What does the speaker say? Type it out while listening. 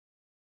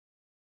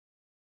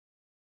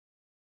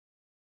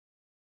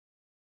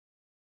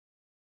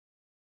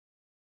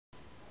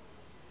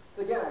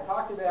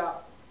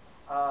talked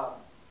about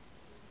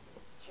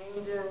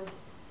changing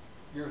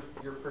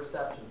your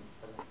perception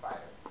as a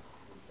fighter.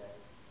 Okay?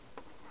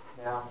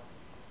 Now,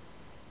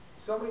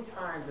 so many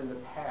times in the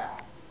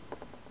past, in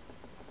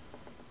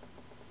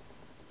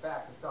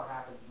fact, it still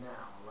happens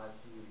now, unless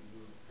you've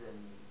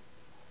been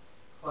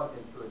plugged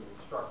into an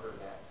instructor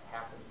that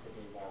happens to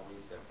be more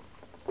recent,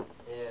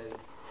 is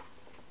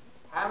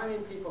how many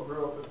people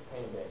grew up with the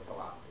pain-based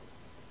philosophy?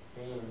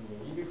 Meaning,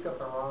 when you do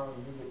something wrong,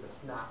 you get the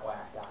snot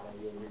whacked out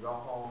of you, and you go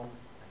home,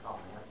 like, oh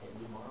man, I can't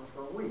do mine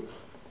for a week.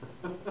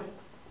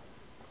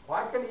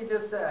 Why couldn't he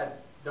just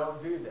said,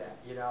 don't do that?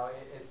 You know,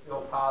 it's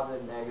still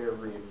positive, negative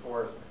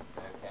reinforcement,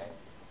 okay?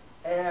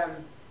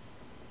 And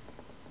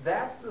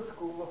that's the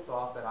school of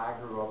thought that I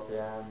grew up in,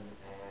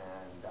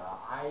 and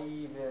I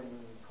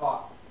even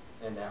taught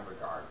in that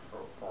regard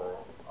for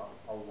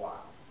a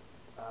while.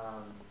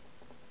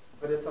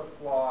 But it's a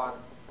flawed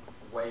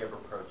way of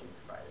approaching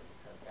fighting.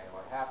 Okay,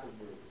 what happens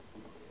is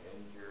people get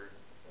injured,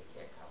 they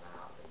can't come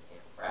out, they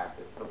can't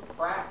practice. So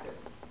practice.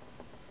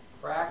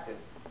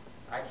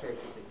 Actually, I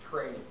should say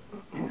training.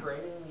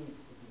 Training needs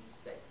to be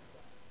safe.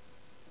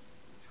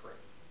 Train.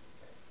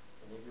 Okay?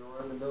 And if you're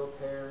in the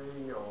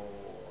military or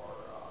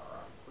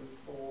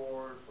police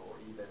force or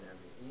even in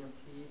the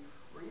EMT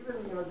or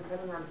even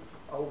depending on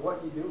what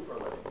you do for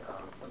a living.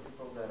 Some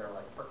people that are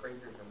like park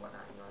rangers and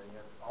whatnot, you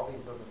have all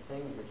these other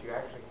things that you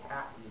actually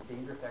have, these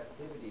dangerous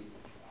activities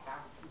that you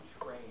have to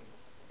train.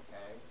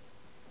 Okay?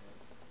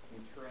 You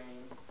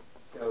train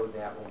so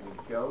that when we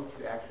go to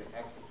actually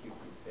execute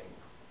these things,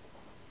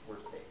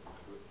 we're safe.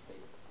 Do it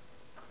safely.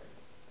 Okay?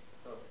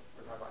 So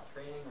we're talking about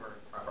training, we're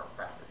talking about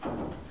practice.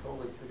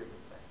 Totally two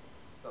different things.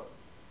 So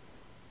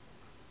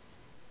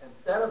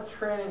instead of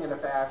training in a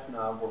fashion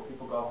of where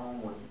people go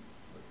home with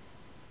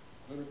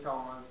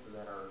hematomas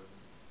that are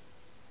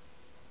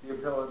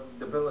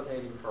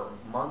debilitating for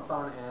months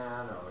on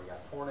end, or we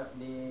got torn up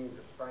knees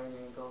or sprained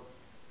ankles,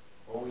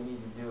 what we need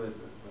to do is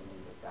we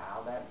need to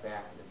dial that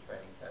back in the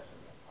training session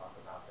and talk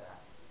about that.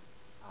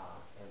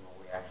 And when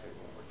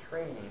we're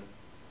training,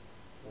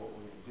 what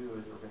we're going to do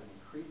is we're going to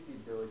increase the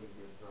ability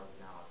to absorb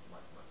knowledge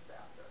much, much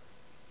faster.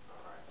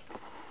 All right.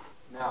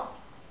 Now,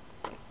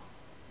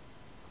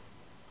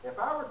 if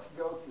I were to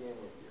go to any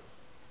of you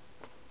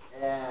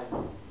and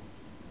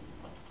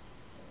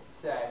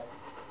say,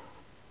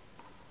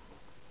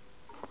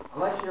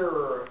 unless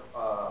you're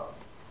a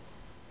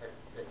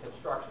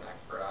construction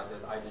expert,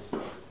 I just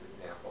use this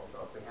example.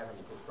 So if we have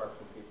any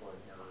construction people in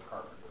here, or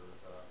carpenters,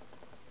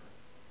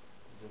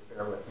 just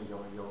bear with me.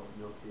 You'll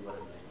see what I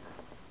mean.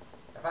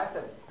 If I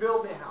said,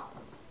 build me a house,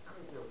 how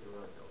many people do you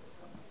really build a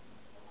house?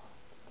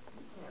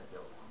 You can't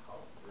build a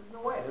house. There's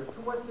no way. There's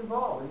too much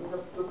involved.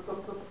 The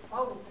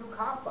puzzle's too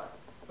complex.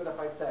 But if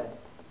I said,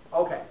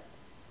 okay,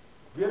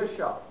 get a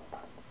shovel,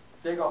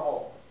 dig a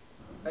hole,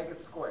 make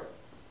it square.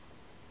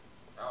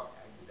 Okay,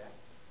 I can do that.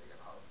 Dig a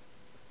hole.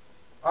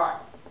 All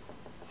right.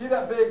 See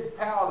that big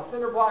pile of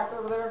cinder blocks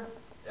over there?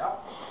 Yep.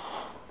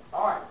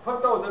 All right,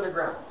 put those in the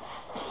ground.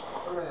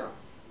 Put them in.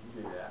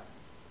 You do that.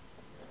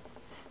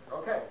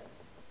 Okay.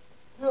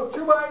 See those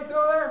 2x8s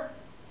over there?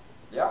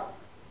 Yep.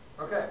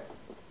 Okay.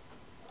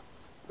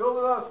 Build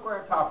another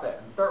square top that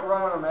and start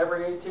running them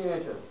every 18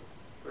 inches.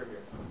 Right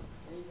here.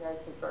 And you guys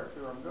can start to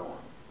see where I'm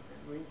going.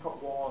 We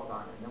put walls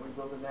on it, and then we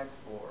build the next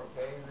floor,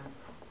 okay? And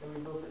then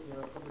we build it,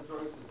 some of the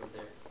joists are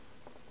there.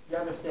 You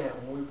understand,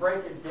 when we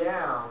break it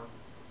down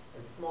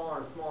in smaller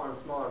and smaller and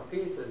smaller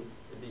pieces,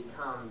 it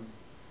becomes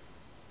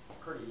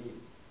pretty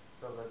easy.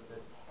 So that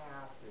the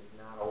task is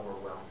not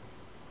overwhelming.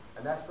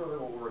 And that's really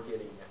what we're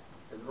getting at.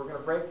 Is we're going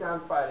to break down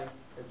fighting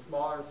in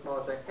smaller and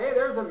smaller things. Hey,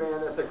 there's a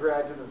man that's a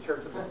graduate of the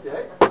Church of the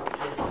Stick.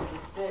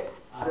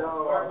 I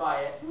swear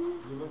by it.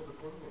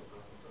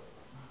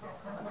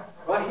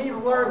 Well, he's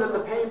learned that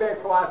the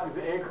pain-based philosophy is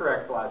the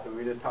incorrect philosophy.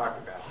 We just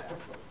talked about that.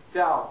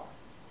 So,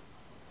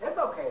 it's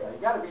okay though. You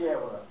got to be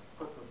able to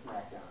put some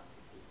smack down.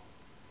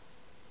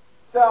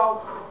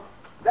 So,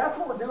 that's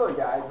what we're doing,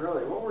 guys,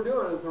 really. What we're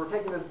doing is we're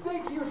taking this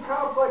big, huge,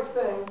 complex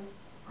thing,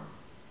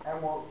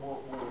 and we're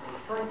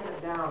shrinking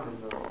it down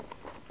into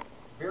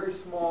very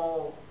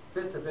small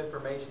bits of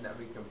information that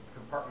we can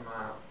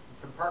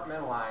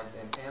compartmentalize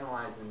and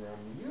analyze and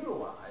then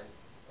utilize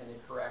in the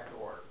correct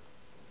order.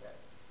 Okay.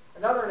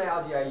 Another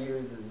analogy I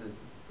use is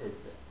this.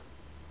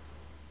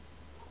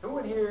 Who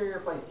would here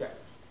plays checkers?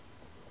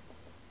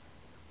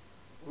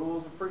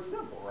 Rules are pretty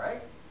simple,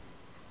 right?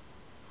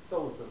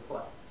 So is the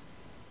play.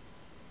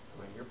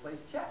 Who in here plays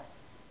chess?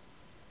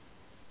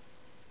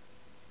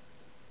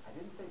 I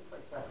didn't say play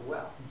chess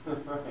well.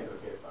 Okay,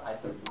 I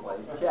said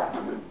plays chess.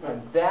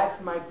 And that's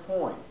my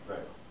point. Right.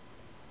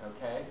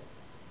 Okay?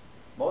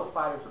 Most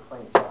fighters are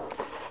playing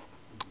chess.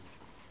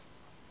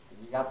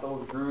 You got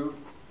those group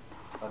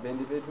of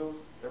individuals,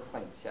 they're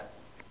playing chess.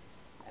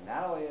 And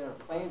not only are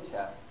they playing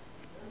chess,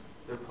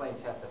 they're playing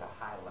chess at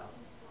a high level.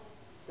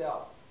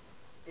 So,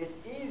 it's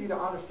easy to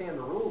understand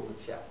the rules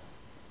of chess.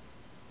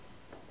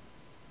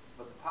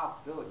 But the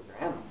possibilities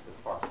are endless as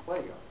far as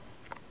play goes.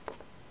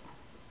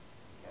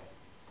 Okay?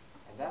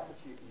 And that's what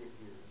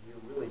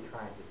you're really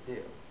trying to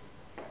do.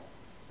 Okay?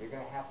 You're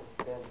going to have to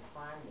stay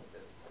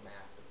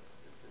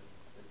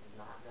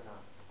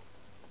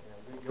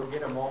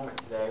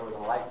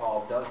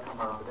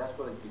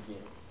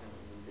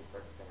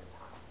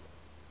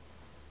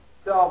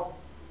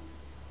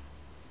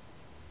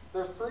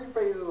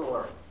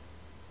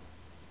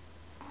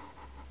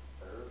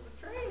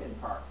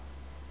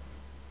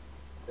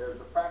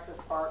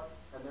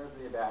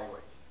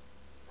evaluation.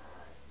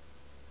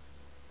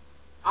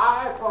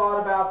 I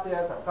thought about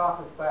this. I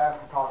taught this class,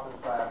 I taught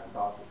this class, I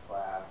taught this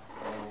class,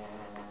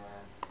 and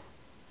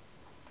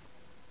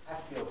I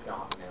feel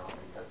jumping now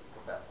because it's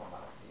the best one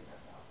I've seen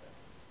that's out there.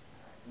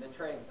 In the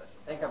training session,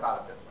 think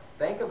about it this way.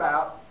 Think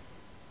about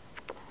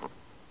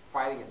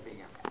fighting as being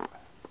in math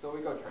class. So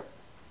we go train.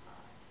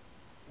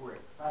 We're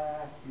in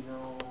class, you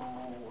know,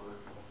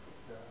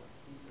 the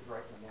teacher's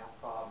writing the math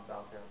problems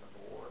out there on the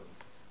board.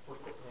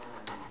 We're sitting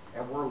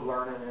there and we're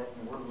learning it,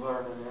 and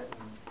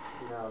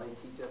you know, they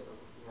teach us,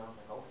 you know, it's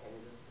like, okay,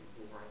 this is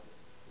doing right, this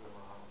is doing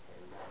wrong, okay,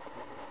 we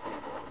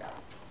got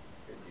it.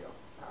 Good deal.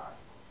 All right.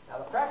 Now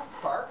the practice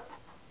part,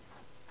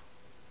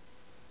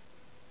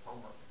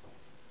 homework.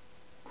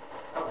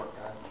 Homework,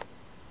 guys.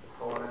 Just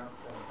go around,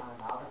 spend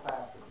time out of the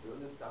classroom, doing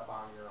this stuff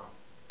on your own.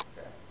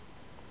 Okay?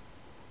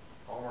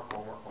 Homework.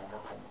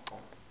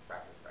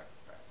 Practice.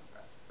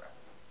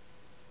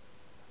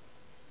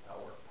 Hell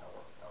work.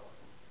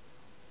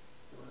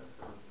 Doing this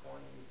for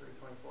 23,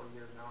 24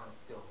 years now, and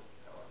still just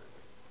tell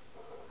everybody.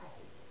 I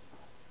hate it.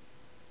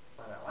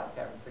 But I like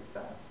having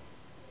success.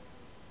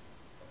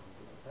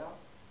 Well,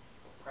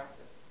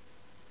 practice.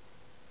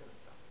 Good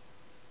stuff.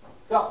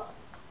 So,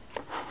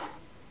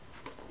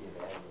 the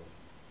evaluation.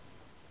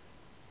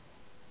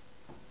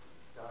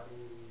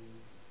 Study,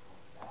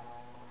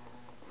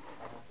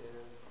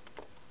 practice.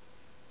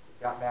 We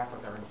got back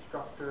with our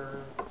instructor,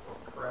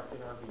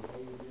 corrected our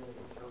behavior,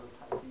 and showed us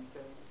how to do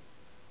things.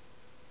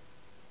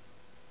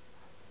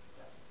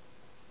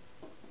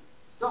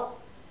 So,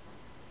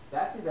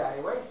 that's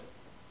evaluation.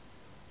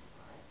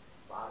 All right.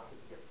 A lot of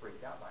people get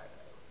freaked out by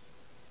evaluation.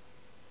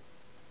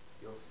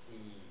 You'll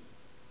see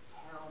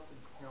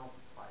talented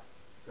players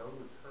go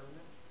to a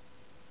tournament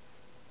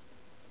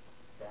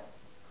that's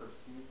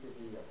perceived to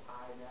be of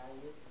high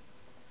value.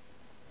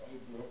 They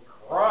get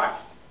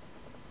crushed.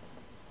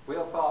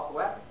 Wheels fall off the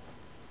wagon.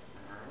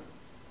 All right.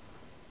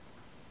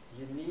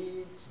 You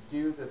need to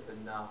do this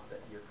enough that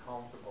you're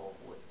comfortable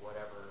with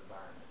whatever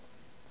environment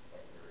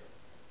that you're in.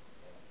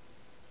 Okay?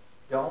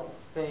 Don't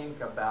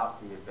think about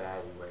the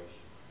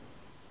evaluation.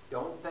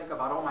 Don't think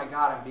about, oh my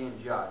God, I'm being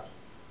judged.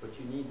 What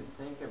you need to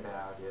think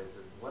about is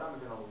what am I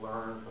going to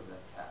learn from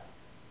this test?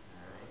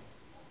 All right?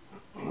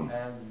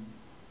 And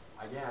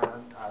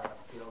again, I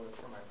feel this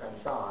from my friend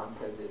Sean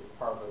because it's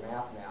part of the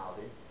math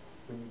analogy.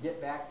 When you get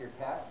back your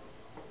test,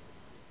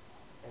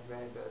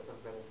 everybody does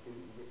something,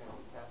 student, you get back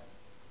your test,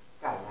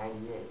 got a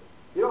 98.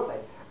 You don't say,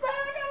 man,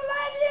 I got a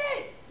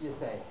 98! You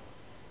say,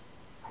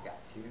 I got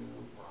 2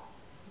 wrong.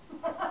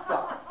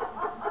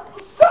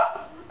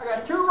 Suck! I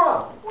got 2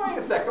 wrong. Wait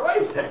a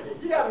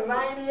second. You got a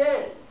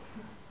 98.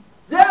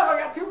 Yeah, but I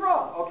got 2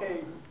 wrong.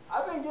 Okay,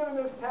 I've been giving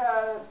this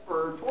test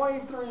for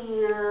 23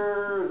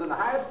 years, and the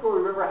highest score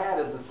we've ever had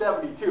is a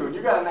 72, and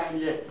you got a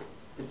 98.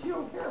 But you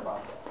don't care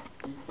about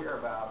that. You care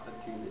about the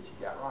 2 that you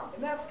got wrong.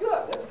 And that's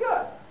good.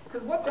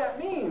 Because what that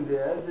means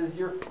is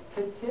you're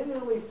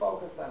continually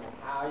focused on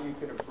how you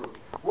can improve.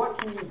 What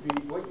can you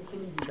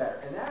do better?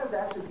 And that is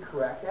actually the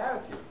correct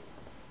attitude.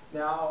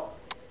 Now,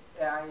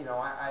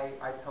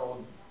 I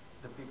told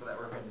the people that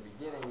were here in the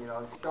beginning,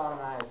 Sean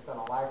and I have spent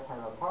a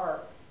lifetime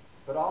apart,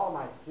 but all of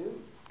my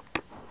students,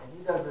 and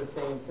he does the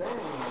same thing, and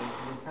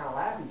we kind of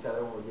laugh at each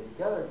other when we get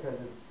together because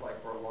it's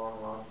like we're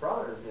long lost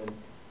brothers, and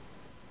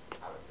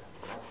I would say,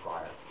 that's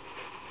fire.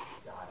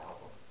 God help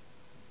him.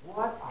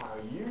 What are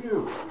you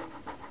doing?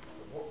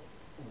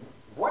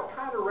 What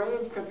kind of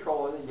range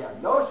control is it? You have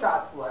no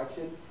shot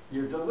selection.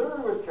 Your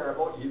delivery was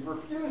terrible. You've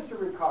refused to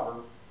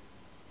recover.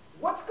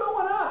 What's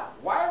going on?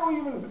 Why are we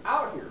even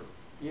out here?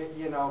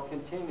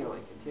 Continually.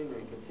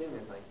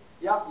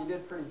 Yep, you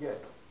did pretty good.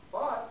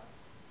 But,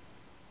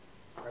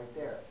 right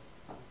there,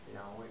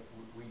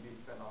 we do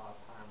spend a lot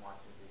of time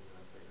watching videos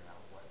and figuring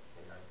out what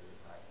they are doing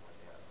right and what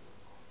they are doing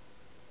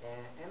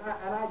wrong.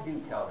 And I do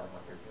tell them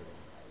what they're doing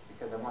right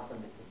because I want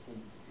them to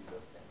continue to do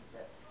those things.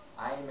 That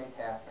I am a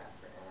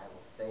taskmaster and I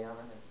will stay on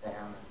them and stay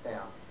on and stay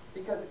on.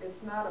 Because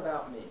it's not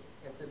about me.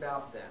 It's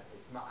about them.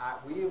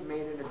 We have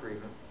made an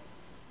agreement,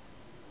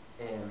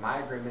 and my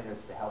agreement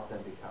is to help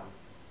them become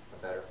a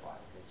better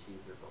fighter and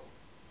achieve their goals.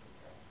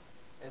 Okay?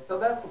 And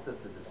so that's what this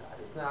is about.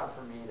 It's not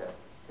for me to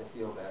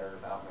feel better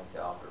about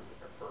myself or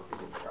for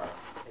being sharp.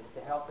 It's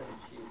to help them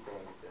achieve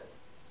things that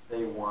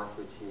they want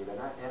to achieve.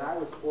 And I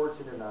was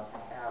fortunate enough to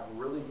have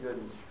really good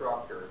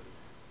instructors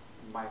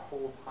my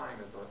whole time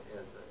as a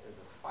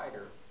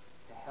fighter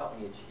to help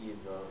me achieve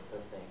the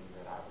things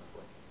that I was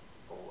looking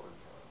forward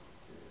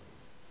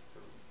to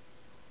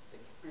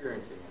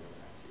experiencing in the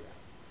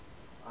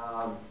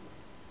SCF.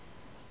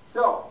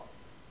 So,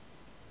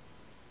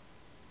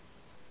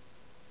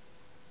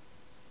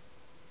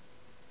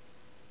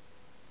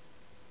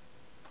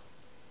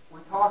 we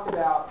talked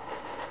about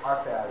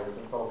our failures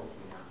and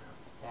focusing on them,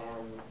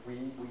 and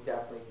we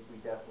definitely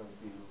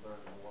do learn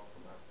more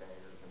from our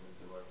failures than we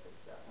do our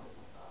successes.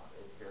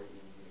 It's very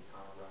easy to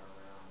kind of run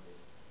around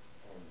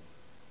and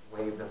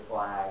wave the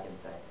flag and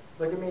say,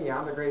 "Look at me,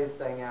 I'm the greatest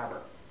thing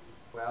ever."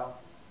 Well,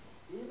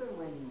 even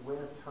when you win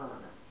a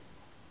tournament,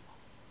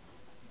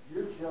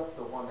 you're just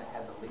the one that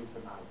had the least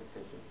amount of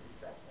deficiencies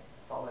that day.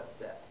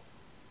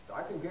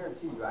 can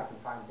guarantee you I can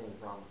find things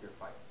wrong with your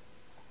fight.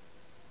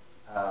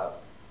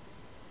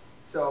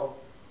 So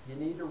you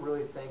need to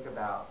really think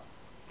about,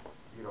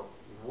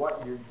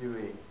 what you're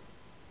doing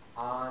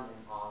on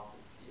and off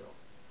the field.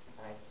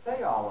 And I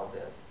say all of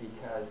this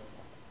because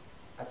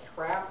a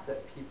trap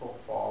that people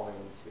fall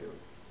into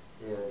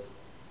is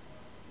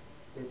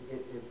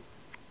it's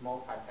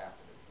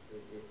multifaceted.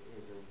 It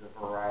is a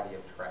variety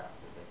of traps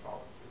that they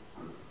fall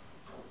into.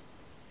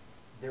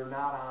 They're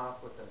not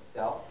honest with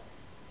themselves,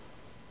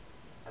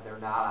 and they're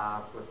not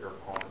honest with their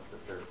opponents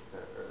that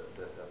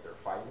they're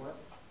fighting with,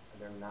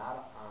 and they're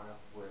not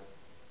honest with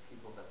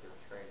people that they're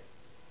trading.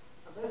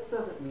 Now, this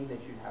doesn't mean that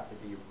you have to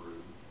be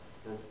rude.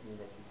 It doesn't mean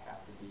that you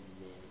have to be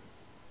mean.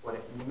 What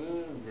it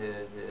means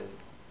is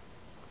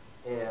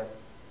if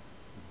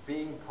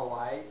being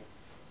polite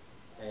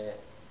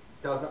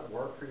doesn't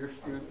work for your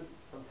students,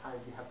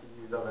 sometimes you have to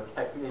use other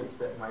techniques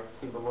that might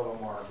seem a little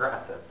more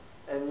aggressive.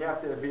 And you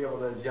have to be able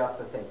to adjust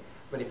the thing.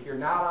 But if you're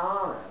not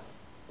honest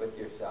with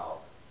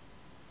yourself,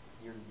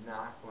 you're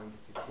not going to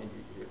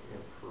continue to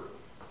improve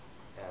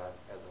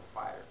as a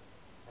fighter.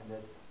 And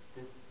this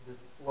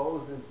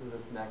flows into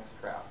this next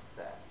trap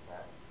that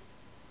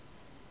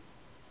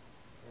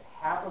it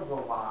happens a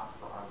lot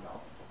for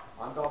unbelts.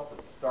 Unbelts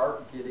that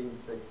start getting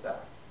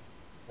success.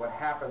 What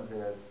happens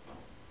is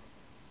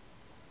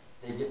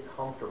they get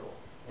comfortable.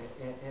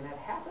 And it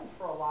happens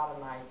for a lot of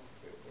nights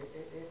too.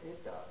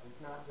 It does.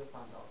 It's not just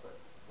unbelts. But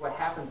what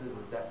happens is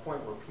that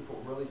point where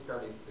people really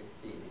start to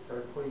succeed. They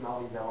start putting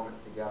all these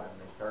elements together, and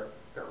they start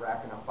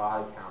racking up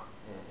body count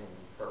and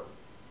start,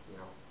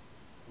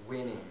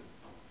 winning.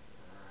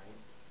 All right?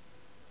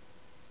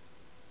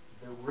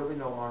 They're really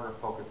no longer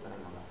focusing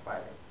on the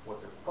fighting. What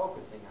they're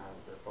focusing on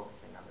is they're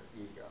focusing on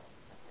their ego.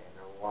 Okay? And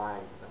they're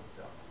lying to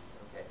themselves.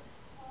 Okay?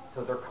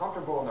 So they're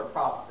comfortable in their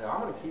process.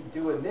 I'm going to keep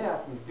doing this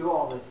and do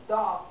all this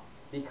stuff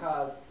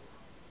because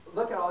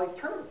look at all these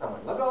tournaments I'm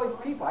in. Look at all these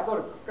people. I go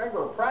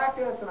to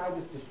practice and I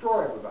just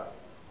destroy everybody.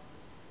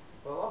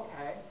 Well,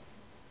 okay.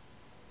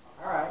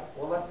 All right.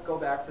 Well, let's go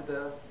back to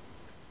the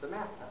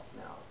math test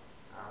now.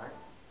 All right.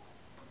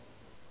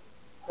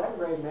 7th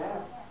grade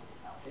math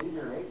is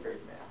easier than 8th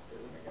grade math,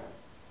 isn't it, guys?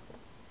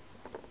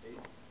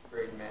 8th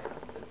grade math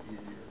is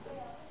easier than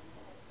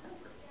 10th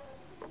grade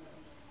math.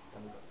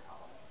 Then we go to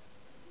college.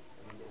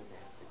 And we get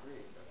advanced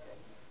degrees, okay?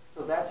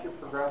 So that's your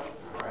progression,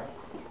 all right?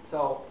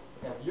 So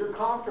if you're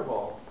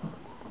comfortable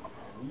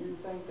and you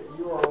think that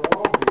you are a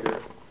world beater,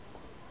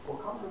 well,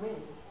 come to me,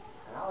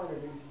 and I'll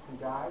introduce you some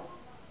guys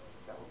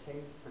that will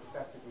change the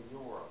perspective of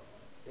your world.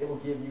 They will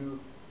give you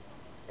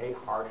a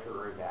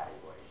harsher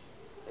evaluation.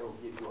 They will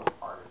give you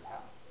a harder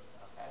test.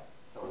 Okay?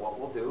 So what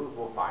we'll do is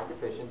we'll find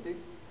deficiencies.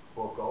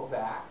 We'll go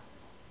back.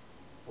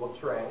 We'll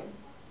train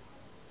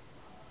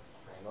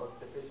those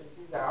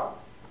deficiencies out.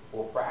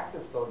 We'll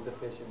practice those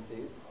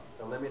deficiencies,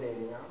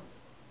 eliminating them.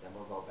 Then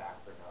we'll go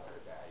back for another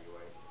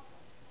evaluation.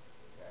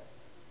 Okay?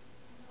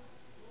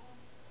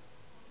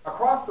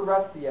 Across the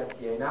rest of the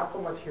SCA, not so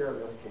much here in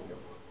this kingdom,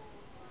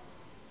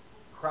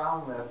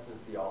 crown list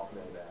is the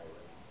ultimate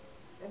evaluation.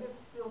 And it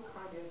still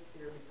kind of is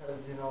here because,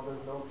 there's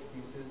no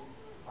excuses.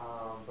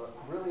 But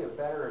really a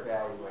better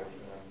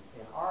evaluation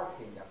in our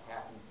kingdom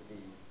happens to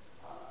be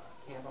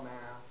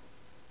Candlemas,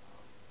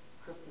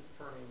 Christmas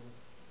turning,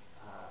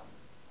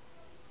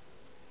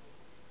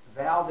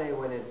 Valday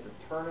when it's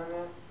a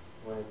tournament,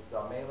 when it's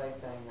a melee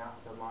thing, not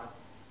so much.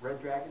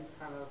 Red Dragon's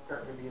kind of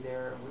starting to be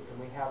there, and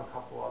we have a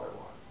couple other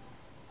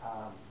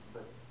ones.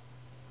 But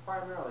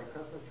primarily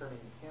Christmas turning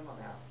and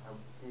Candlemas are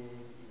big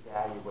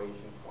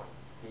evaluation points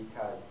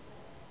because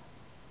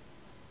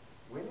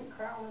winning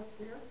crown list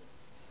here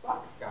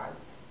sucks, guys.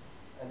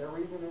 And the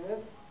reason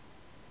it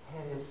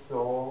is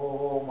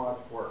so much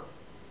work.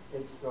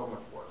 It's so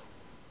much work.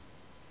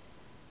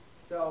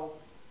 So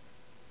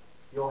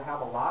you'll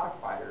have a lot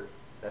of fighters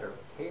that are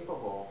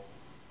capable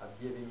of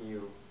giving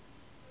you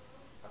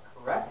a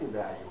correct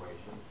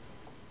evaluation,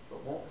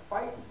 but won't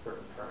fight in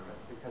certain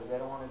tournaments because they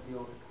don't want to deal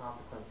with the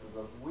consequences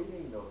of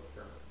winning those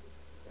tournaments.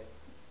 Okay?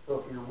 So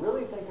if you're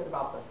really thinking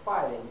about the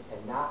fighting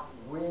and not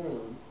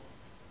winning,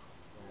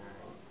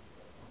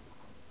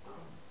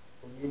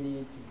 then you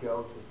need to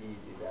go to these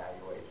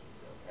evaluations,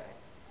 okay?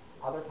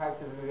 Other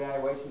types of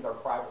evaluations are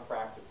private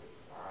practices,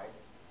 all right?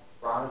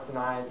 Bronis and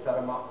I set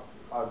them up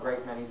a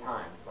great many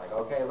times. Like,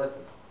 okay,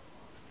 listen,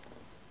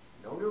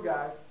 no new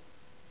guys.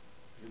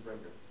 You bring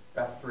your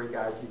best 3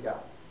 guys you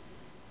got.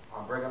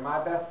 I'm bringing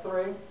my best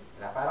 3, and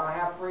if I don't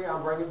have 3,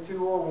 I'm bringing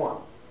 2 or 1.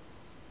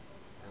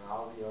 And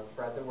I'll,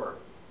 spread the word.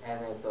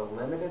 And it's a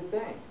limited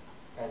thing.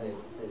 And there's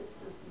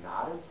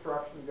not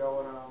instruction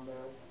going on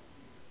there.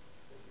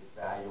 It's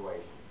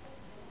evaluation.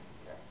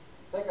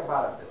 Think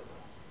about it this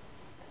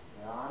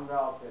way. I'm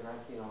relative, and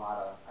I've seen a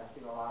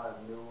lot of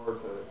newer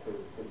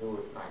to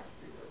newer knights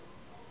do this.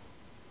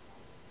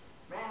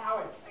 Man, I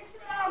went 6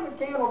 rounds at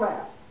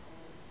Candlemas.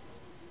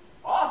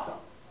 Awesome,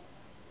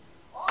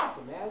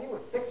 man. You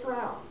went 6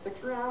 rounds.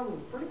 6 rounds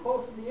is pretty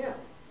close to the end.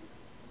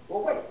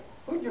 Well, wait,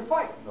 who'd you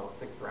fight in those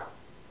 6 rounds?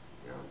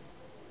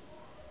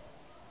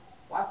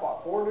 Well, I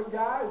fought 4 new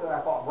guys, and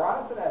I fought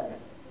Bronis and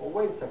Edmund. Well,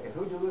 wait a second,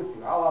 who'd you lose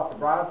to? I lost to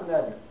Bronson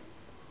Edmund.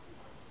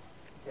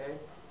 Okay?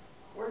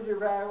 Where's your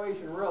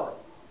evaluation really?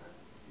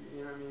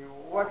 You know what I mean?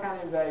 What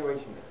kind of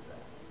evaluation is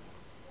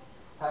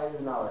that? I'll tell you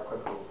another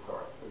quick little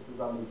story. This is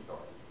a new story.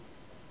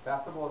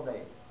 Festival of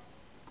Vegas,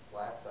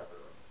 last February.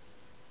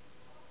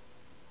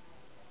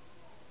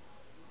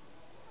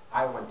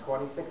 I won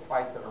 26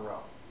 fights in a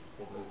row.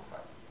 Didn't lose a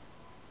fight.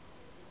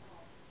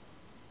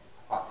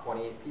 I fought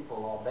 28 people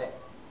all day.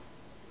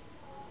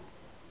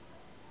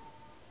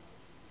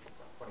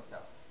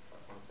 27.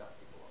 Fought 27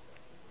 people all day.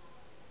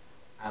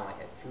 I only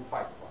had 2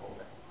 fights the whole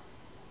day.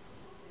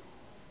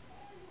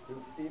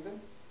 Duke Stephen,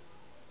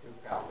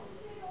 Duke Calvin.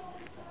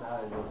 It's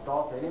not an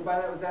insult to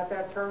anybody that was at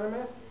that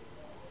tournament,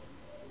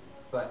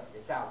 but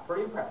it sounds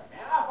pretty impressive.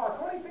 Man, I fought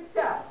 26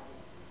 guys.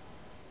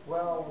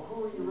 Well,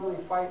 who are you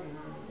really fighting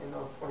in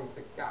those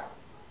 26 guys?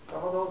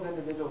 Some of those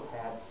individuals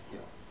had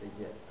skill. They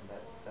did. And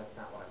that's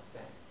not what I'm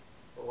saying.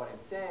 But what I'm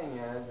saying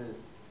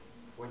is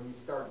when you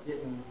start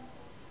getting,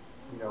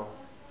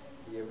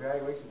 the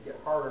evaluations get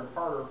harder and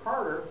harder and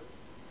harder.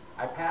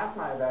 I passed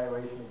my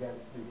evaluation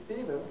against Duke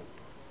Stephen.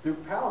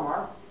 Duke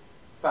Palomar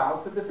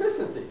found some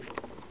deficiencies.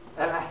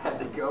 And I had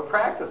to go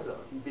practice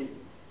those. He beat me.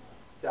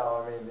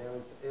 So, I mean,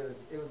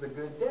 it was a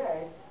good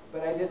day,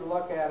 but I didn't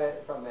look at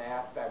it from the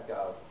aspect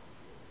of,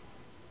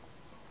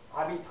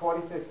 I beat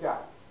 26 guys.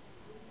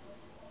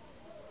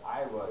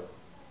 I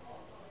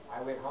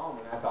went home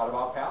and I thought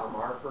about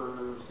Palomar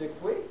for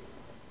 6 weeks.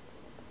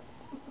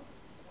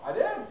 I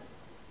did.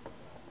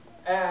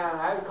 And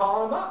I was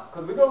calling him up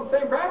because we go to the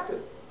same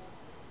practice.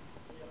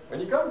 When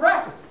you come to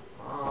practice,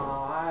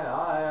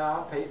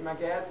 I'll paint my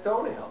cat's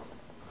toenails.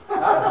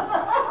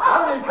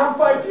 I don't need to come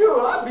fight you.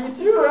 I'll beat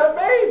you at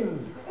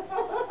Maidens.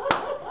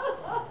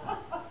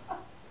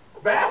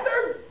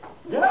 Bastard!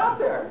 Get out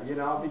there,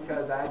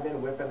 because I'd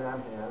been whipping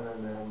on him,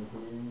 and then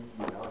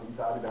he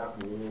thought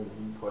about me, and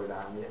he put it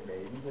on me at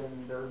Maidens,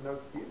 and there was no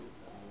excuses.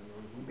 I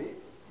mean, he beat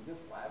me. He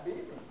just flat beat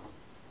me.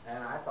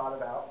 And I thought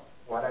about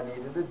what I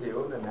needed to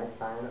do the next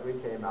time that we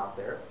came out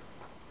there.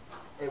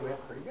 It went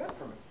pretty good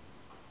for me.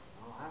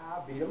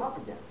 I'll beat him up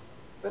again.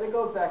 But it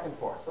goes back and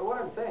forth. So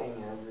what I'm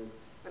saying is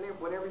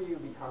whenever you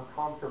become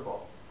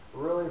comfortable,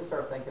 really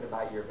start thinking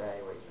about your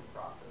evaluation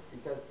process,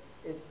 because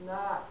it's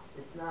not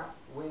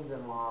wins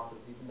and losses,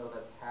 even though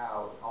that's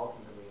how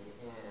ultimately in the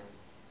end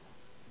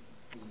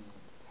the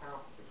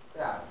count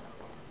success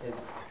is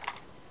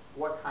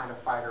what kind of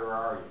fighter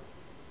are you?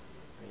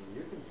 I mean,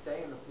 you can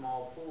stay in the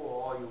small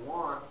pool all you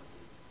want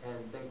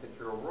and think that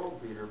you're a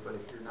world beater, but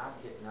if you're not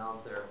getting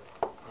out there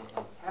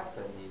and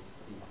testing these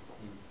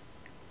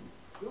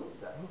skill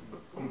sets,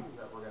 these tools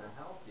that were going to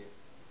help you,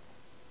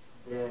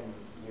 then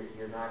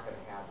you're not going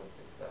to have the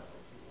success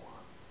that you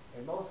want.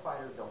 And most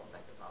fighters don't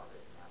think about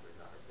it in that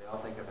regard. They all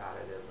think about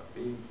it as a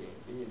being king,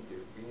 being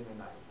duke, being a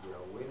knight,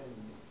 winning.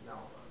 No,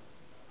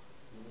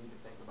 you need to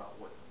think about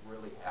what's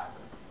really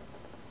happening.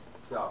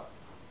 So,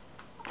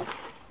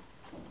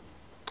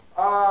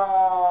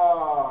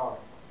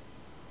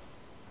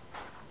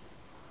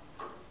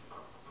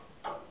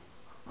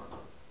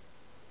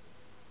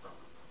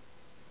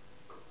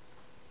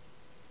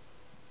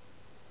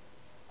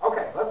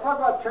 okay, let's talk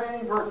about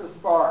training versus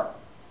sparring.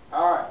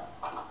 All right.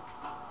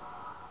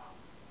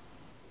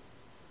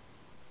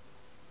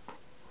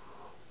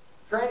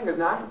 Training is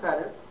not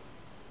competitive.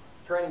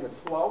 Training is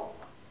slow.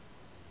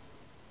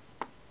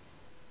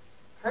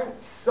 Training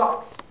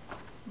sucks.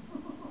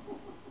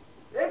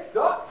 It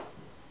sucks.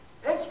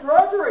 It's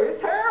drudgery.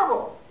 It's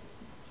terrible.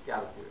 You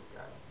got to do it,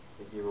 guys.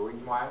 If you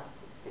reason why,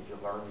 because you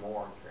learn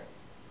more in training.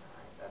 All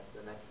right, that's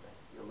the next thing.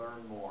 You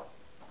learn more.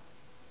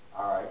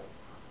 All right.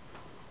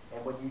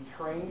 And when you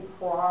train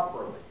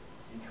properly,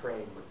 you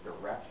train with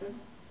direction,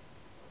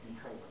 you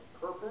train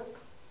with purpose,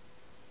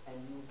 and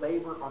you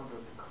labor under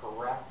the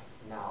correct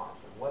knowledge.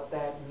 And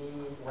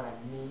what I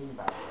mean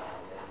by that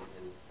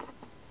is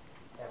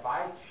if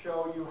I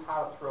show you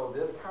how to throw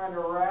this kind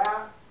of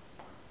rap,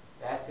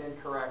 that's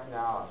incorrect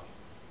knowledge.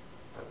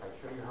 But if I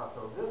show you how to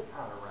throw this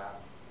kind of rap,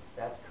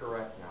 that's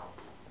correct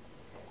knowledge.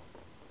 Okay?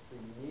 So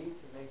you need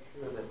to make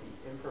sure that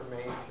the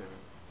information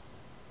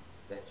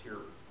that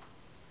you're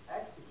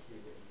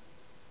executing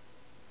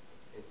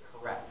is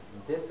correct.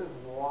 And this is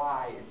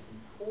why it's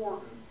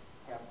important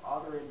to have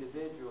other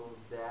individuals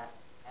that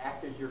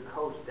act as your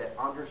coach that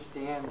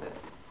understand it.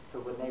 So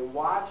when they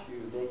watch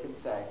you, they can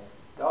say,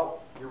 "Oh,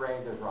 your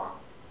range is wrong.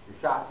 Your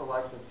shot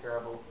selection is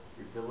terrible.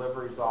 Your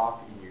delivery's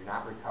off, and you're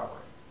not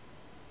recovering."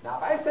 Now,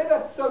 if I say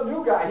that to some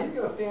new guy, he's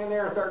going to stand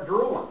there and start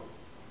drooling.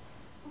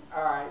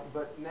 All right,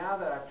 but now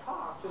that I've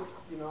talked, just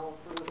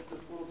for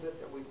this little bit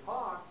that we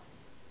talked,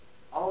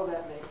 all of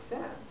that makes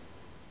sense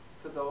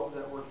to those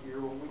that were here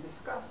when we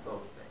discussed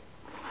those things.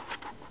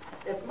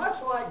 It's much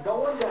like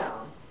going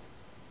down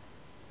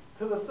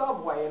to the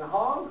subway in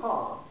Hong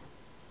Kong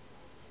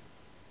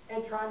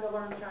and trying to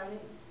learn Chinese.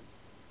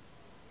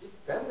 You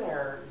spend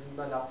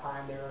enough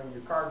time there in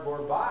your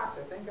cardboard box.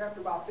 I think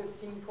after about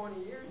 15,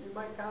 20 years, you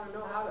might kind of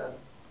know how to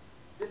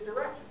get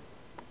directions.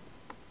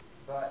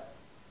 But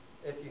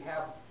if you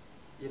have,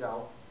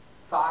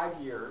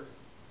 5 years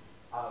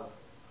of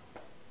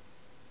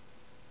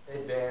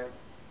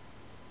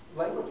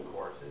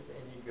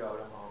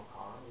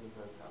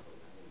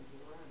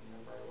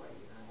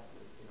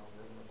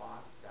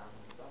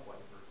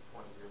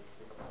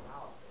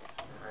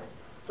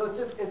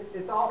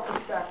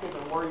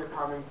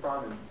coming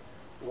from and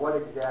what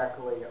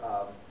exactly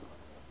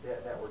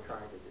that we're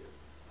trying to do.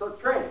 So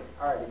training.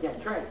 All right,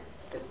 again, training.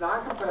 It's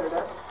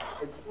non-competitive.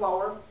 It's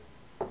slower.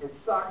 It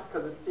sucks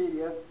because it's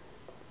tedious.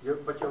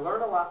 But you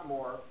learn a lot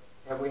more,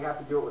 and we have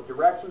to do it with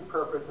direction,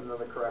 purpose, and then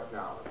the correct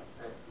knowledge.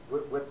 And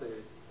with the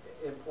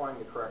employing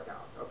the correct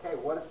knowledge. Okay,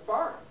 what is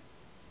sparring?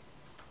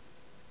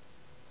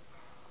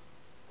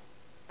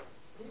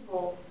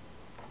 People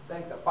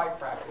think that fight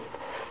practice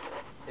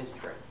is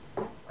training.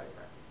 Fight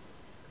practice.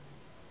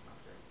 Not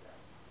training.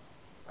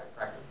 Fight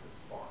practice is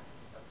sparring.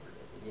 That's what it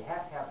is. You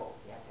have to have both.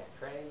 You have to have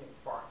training and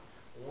sparring.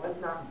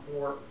 One's not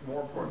more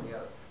important than the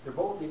other. They're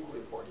both equally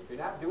important. If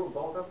you're not doing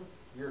both of them,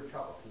 you're in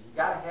trouble. Because you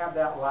got to have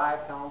that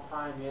live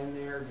time in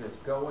there,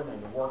 just going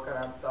and working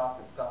on stuff,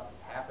 and stuff is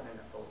happening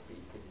at full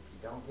speed. Because if you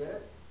don't get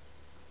it,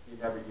 you're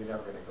never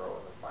going to grow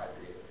as a fighter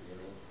either. You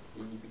mean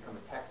you become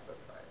a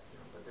textbook fighter,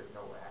 but there's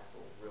no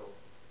actual real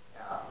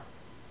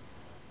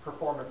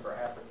performance or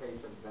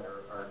applications that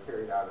are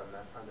carried out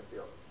on the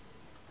field.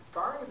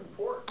 Sparring is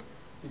important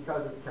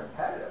because it's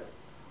competitive.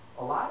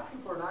 A lot of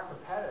people are not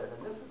competitive,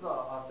 and this is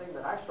a thing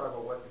that I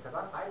struggle with because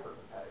I'm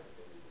hyper-competitive.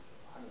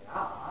 I mean,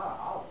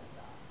 I'll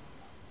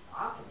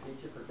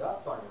compete you for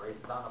dust on your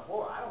races on the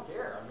floor. I don't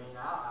care. I mean,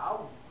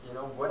 I'll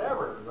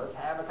whatever. Let's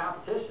have a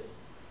competition.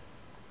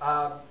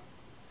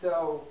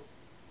 So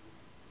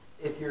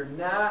if you're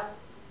not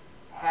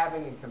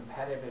having a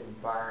competitive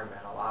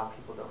environment, a lot of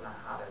people don't know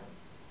how to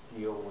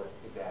deal with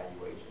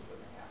evaluations when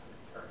they happen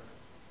in tournaments,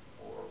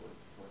 or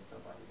when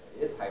somebody that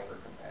is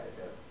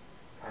hyper-competitive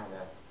kind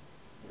of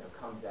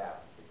comes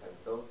out, because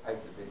those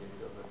types of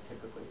individuals are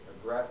typically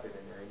aggressive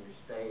and they're in your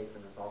space and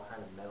there's all kind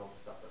of mental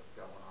stuff that's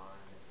going on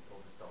and people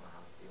just don't know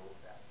how to deal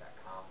with that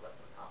conflict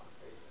or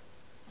conversation.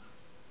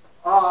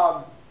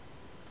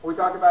 We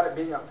talked about it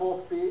being at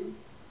full speed.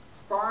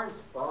 Sparring's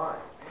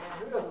fun.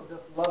 Man, who doesn't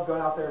just love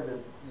going out there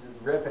and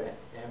just ripping it?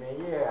 I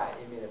mean,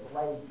 it's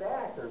laid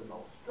back, there's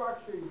no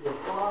structure, you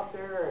just go out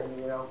there and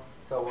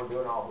so we're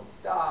doing all this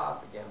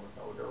stuff, again, with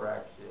no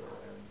direction,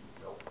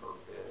 no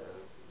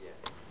purpose, again.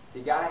 So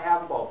you got to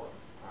have both of them,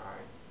 all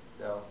right?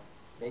 So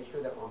make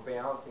sure that we're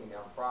balancing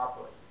them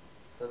properly.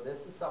 So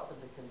this is something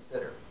to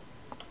consider.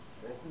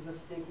 This is a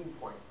sticking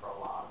point for a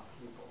lot of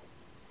people.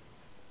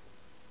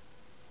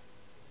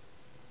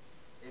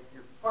 If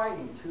you're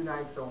fighting 2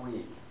 nights a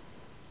week,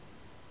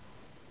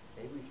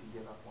 maybe we should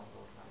give up one of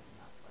those nights and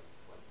not fight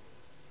twice.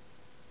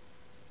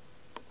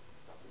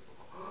 Some people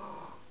go,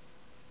 oh.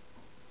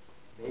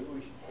 Maybe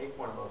we should take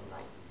one of those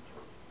nights and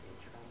train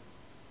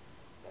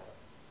instead of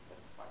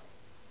fighting.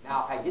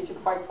 Now, if I get you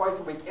to fight twice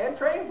a week and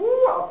train, woo,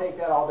 I'll take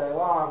that all day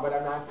long. But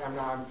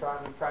I'm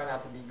trying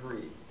not to be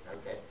greedy,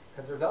 okay?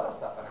 Because there's other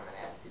stuff that I'm going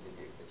to ask you to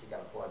do that you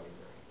got to plug in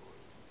during the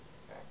week,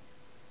 okay?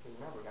 Because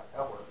remember, we got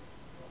homework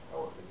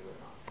to do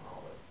and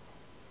all this.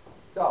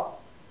 So,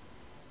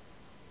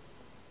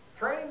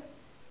 training,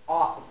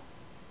 awesome,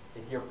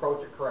 if you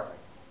approach it correctly.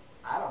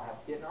 I don't have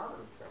to get an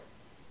armor to train.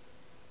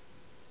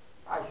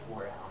 I should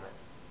wear a helmet.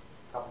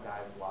 A couple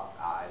guys lost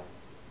eyes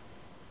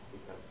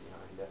because,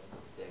 he doesn't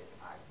stick.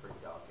 Eyes pretty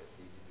delicate. It's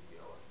easy to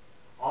deal with.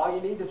 All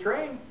you need to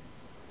train,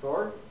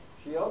 sword,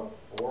 shield,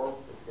 or if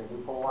you're going to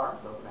do pole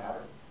arms, doesn't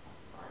matter.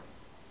 All right.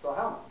 So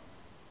helmet.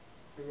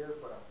 Spears,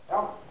 whatever.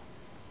 Helmet.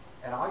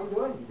 And all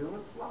you're doing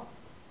it slow.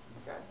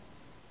 Okay?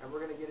 And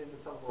we're going to get into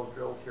some of those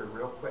drills here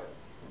real quick.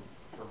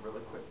 Some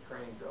really quick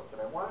training drills. But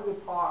I wanted to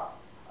talk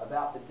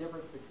about the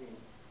difference between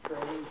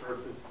training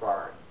versus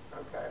sparring.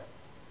 Okay?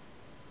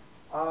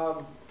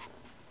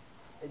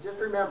 And just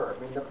remember,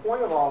 the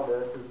point of all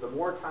this is the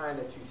more time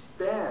that you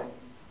spend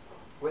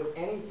with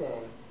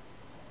anything,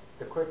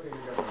 the quicker you're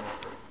going to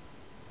master it.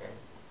 Okay?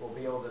 We'll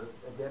be able to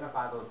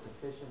identify those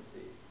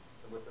deficiencies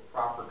with the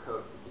proper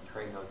coach. We can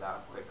train those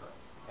out quickly.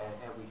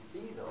 And we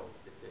see those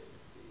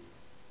deficiencies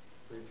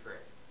through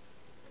training.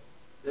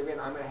 Vivian,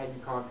 I'm going to have you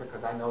come up here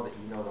because I know that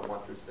you know the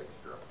 1 through 6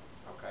 drill.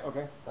 Okay?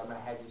 Okay. So I'm going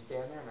to have you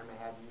stand there, and I'm going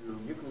to have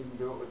you can even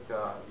do it with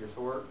your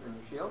sword and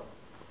your shield.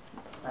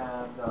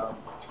 And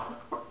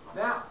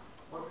now,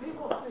 when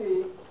people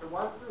see the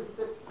 1 through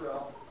 6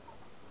 drill,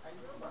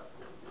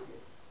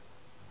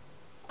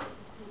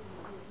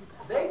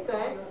 they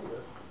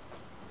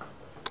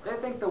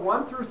think the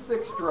 1 through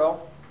 6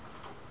 drill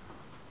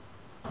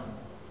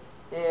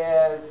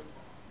is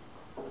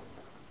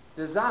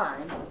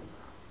designed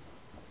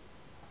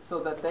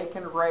so that they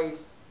can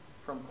race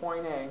from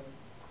point A to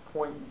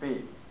point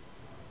B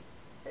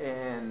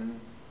and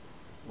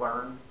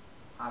learn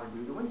how to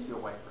do the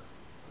windshield wiper.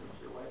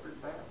 Windshield wiper is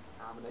bad.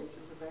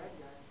 Combinations are bad,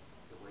 guys.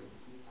 It wastes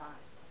your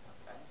time.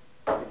 Okay?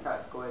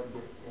 Because, go ahead and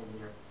get in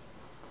here.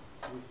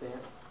 You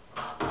stand.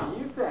 Do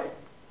you think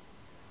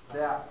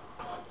that,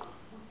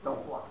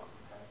 don't block,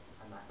 okay?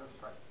 I'm not going to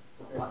strike.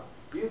 Don't block.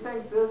 Do you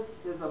think this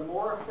is a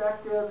more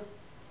effective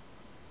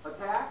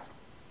attack?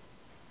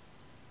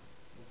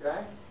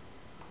 Okay?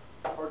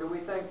 Or do we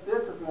think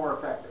this is more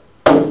effective?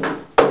 Which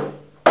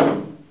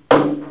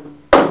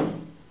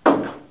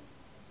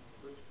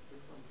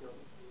one killed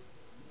me?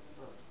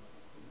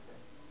 Okay.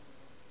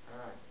 All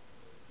right.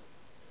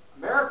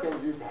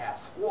 Americans used to have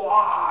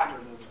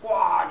squadrons and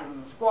squadrons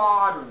and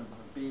squadrons squadrons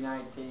of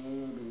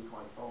B-19,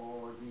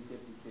 B-24,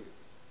 B-52.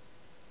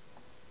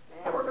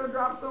 And we're going to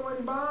drop so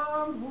many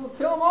bombs, we'll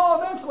kill them all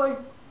eventually.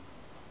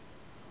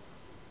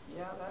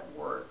 Yeah, that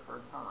worked for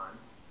a time.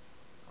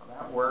 Well,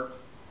 that worked.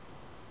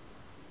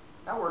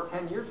 That worked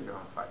 10 years ago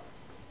in fight.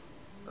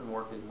 Doesn't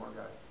work anymore,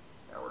 guys.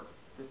 That worked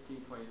 15,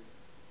 20 years.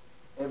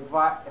 And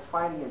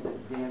fighting is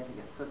advancing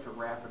at such a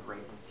rapid rate,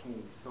 it's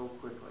changing so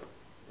quickly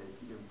that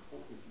if you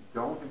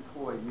don't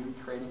employ new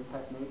training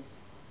techniques,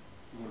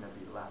 you're going to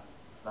be left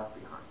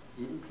behind.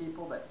 Even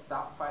people that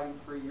stopped fighting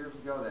 3 years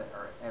ago that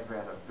are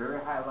at a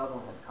very high level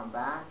and have come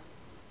back,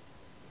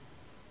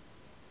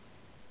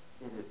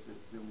 it is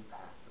just zoomed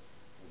past them.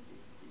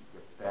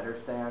 You better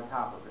stay on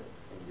top of it,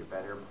 and you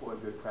better employ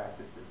good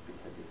practices,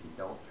 because if you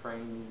don't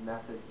train these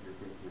methods, you're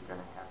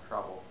going to have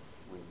trouble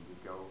when you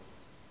go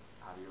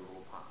out of your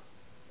little pond.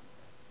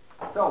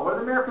 So what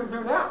do the Americans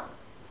do now?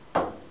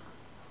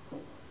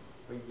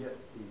 We get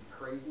these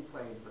crazy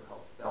planes that are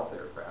called stealth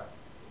aircraft.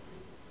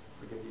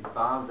 We get these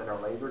bombs that are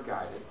laser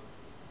guided.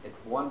 It's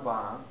one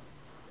bomb.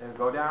 It'll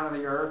go down to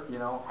the earth,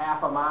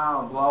 half a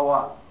mile and blow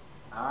up.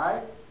 All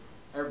right?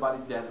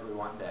 Everybody dead that we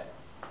want dead.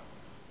 All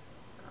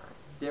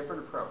right.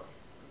 Different approach.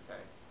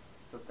 Okay.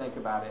 So think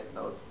about it in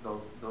those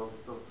terms.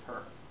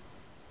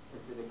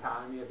 It's an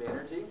economy of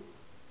energy,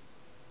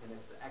 and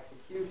it's the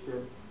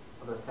execution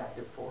of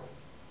effective force.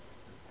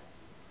 Okay.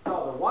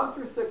 So the 1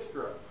 through 6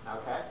 drill.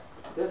 Okay.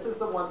 This is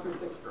the 1 through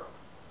 6 drill.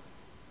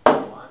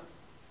 1,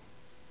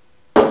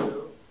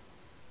 2,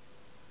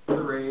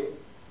 3.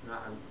 No,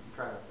 I'm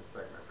trying not to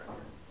distract my friend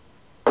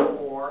here.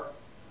 4,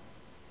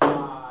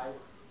 5,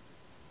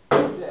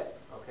 6.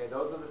 Okay,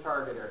 those are the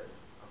target areas.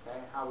 Okay,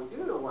 how we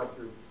do the 1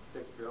 through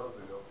 6 drills,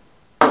 we go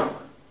 1,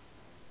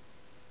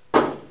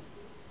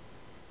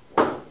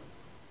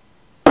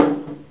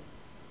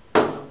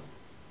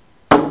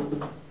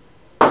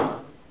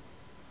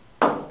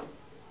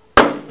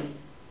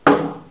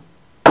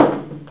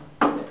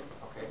 6.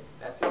 Okay,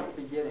 that's just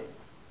the beginning.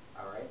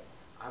 All right,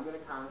 I'm going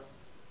to kind of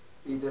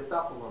speed this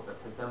up a little bit,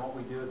 because then what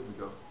we do is we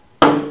go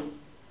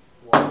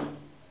 1,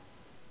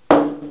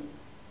 2,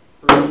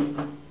 3,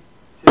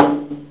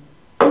 2,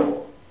 4.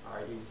 All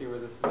right, you see where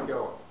this is going.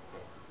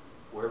 Okay.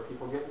 Where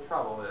people get in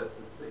trouble is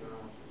they don't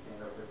want you to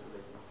stand over there so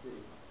they can see.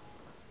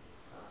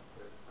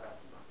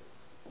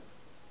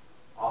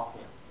 Off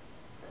hands.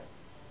 Okay.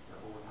 Now,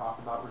 when we talk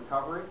about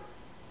recovery,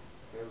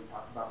 different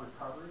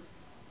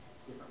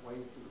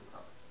ways to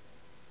recover.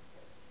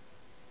 Okay.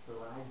 So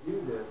when I do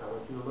this, I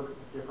want you to look at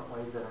the different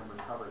ways that I'm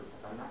recovering,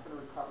 because I'm not going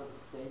to recover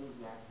the same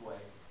exact way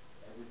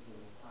every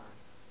single time.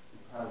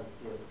 Because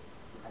if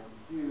I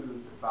do,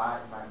 the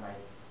body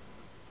mechanics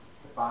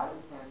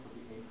will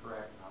be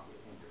incorrect and I'll get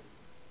injured.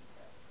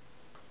 Okay.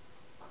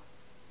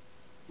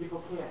 People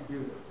can't do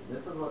this, and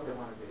this is what they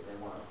want to do. They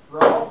want to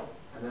throw,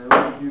 and then they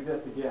want to do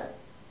this again.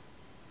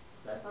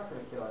 That's not going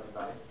to kill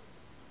anybody.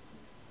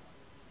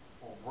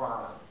 Well,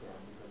 Ron can,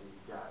 because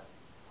he's got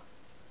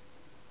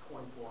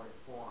 24-inch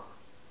forearm.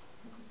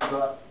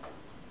 But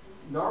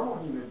normal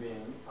human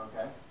beings,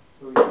 okay,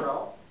 so we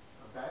throw,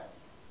 okay,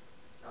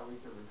 now we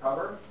can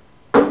recover,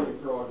 we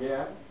throw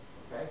again,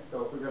 okay,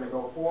 so if we're going to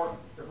go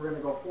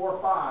 4,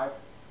 5,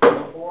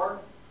 4,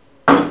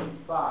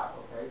 5,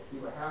 okay, see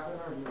what happened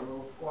there? I do a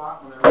little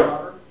squat when I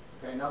recover.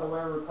 Okay, another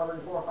way of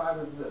recovering 4, 5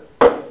 is this.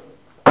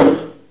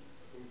 You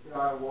see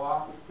how I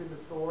walked to the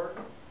sword,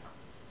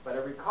 but I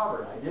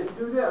recovered. I didn't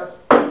do this.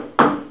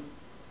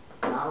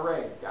 It's not a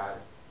race, guys.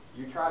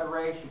 You try to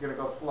race, you're going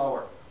to go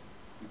slower.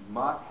 You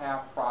must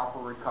have proper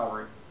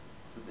recovery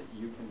so that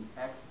you can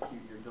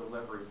execute your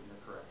deliveries in the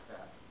correct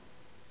fashion.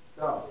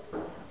 So,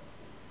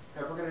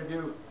 if we're going to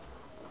do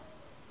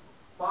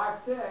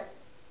 5, 6,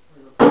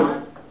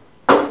 5,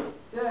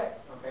 6,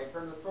 okay,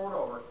 turn the sword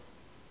over.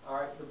 All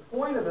right, the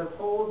point of this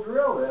whole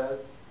drill is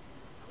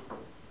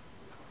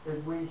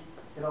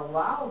it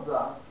allows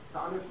us to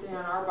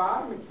understand our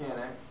body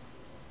mechanics,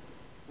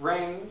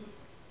 range,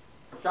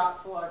 shot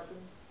selection,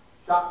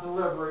 shot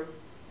delivery,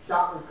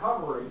 shot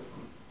recovery,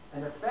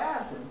 in a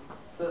fashion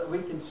so that we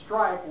can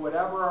strike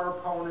whatever our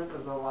opponent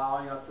is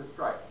allowing us to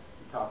strike.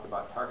 We talked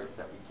about targets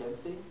that we can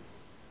see.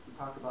 We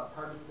talked about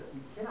targets that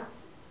we cannot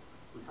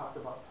see. We talked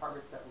about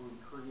targets that we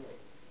would create.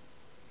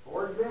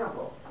 For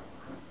example,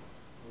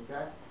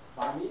 okay,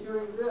 by me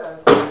doing this,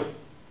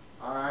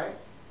 all right,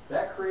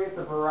 that creates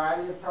a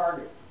variety of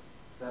targets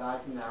that I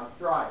can now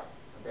strike.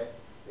 Okay,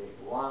 big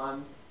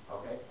 1,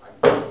 okay,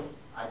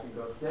 I can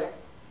go 6,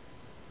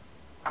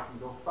 I can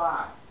go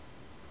 5,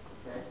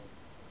 okay.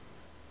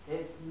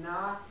 It's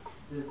not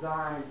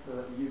designed so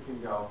that you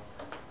can go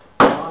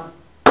 1,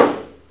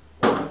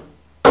 1,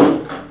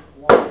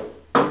 1.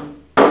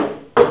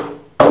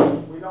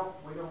 We don't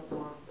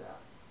want that.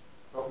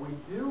 But we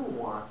do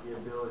want the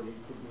ability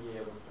to be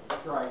able to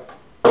strike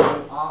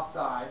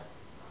offside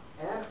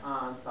and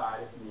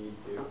onside if need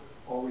to,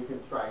 or we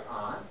can strike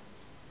on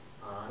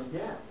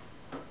again.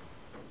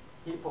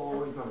 People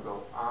always want to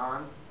go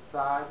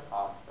onside,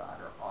 offside,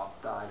 or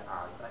offside,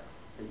 onside.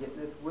 They get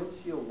this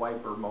windshield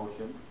wiper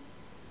motion,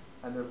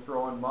 and they're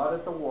throwing mud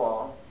at the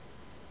wall,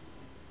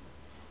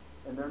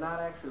 and they're not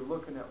actually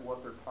looking at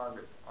what their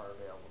targets are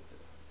available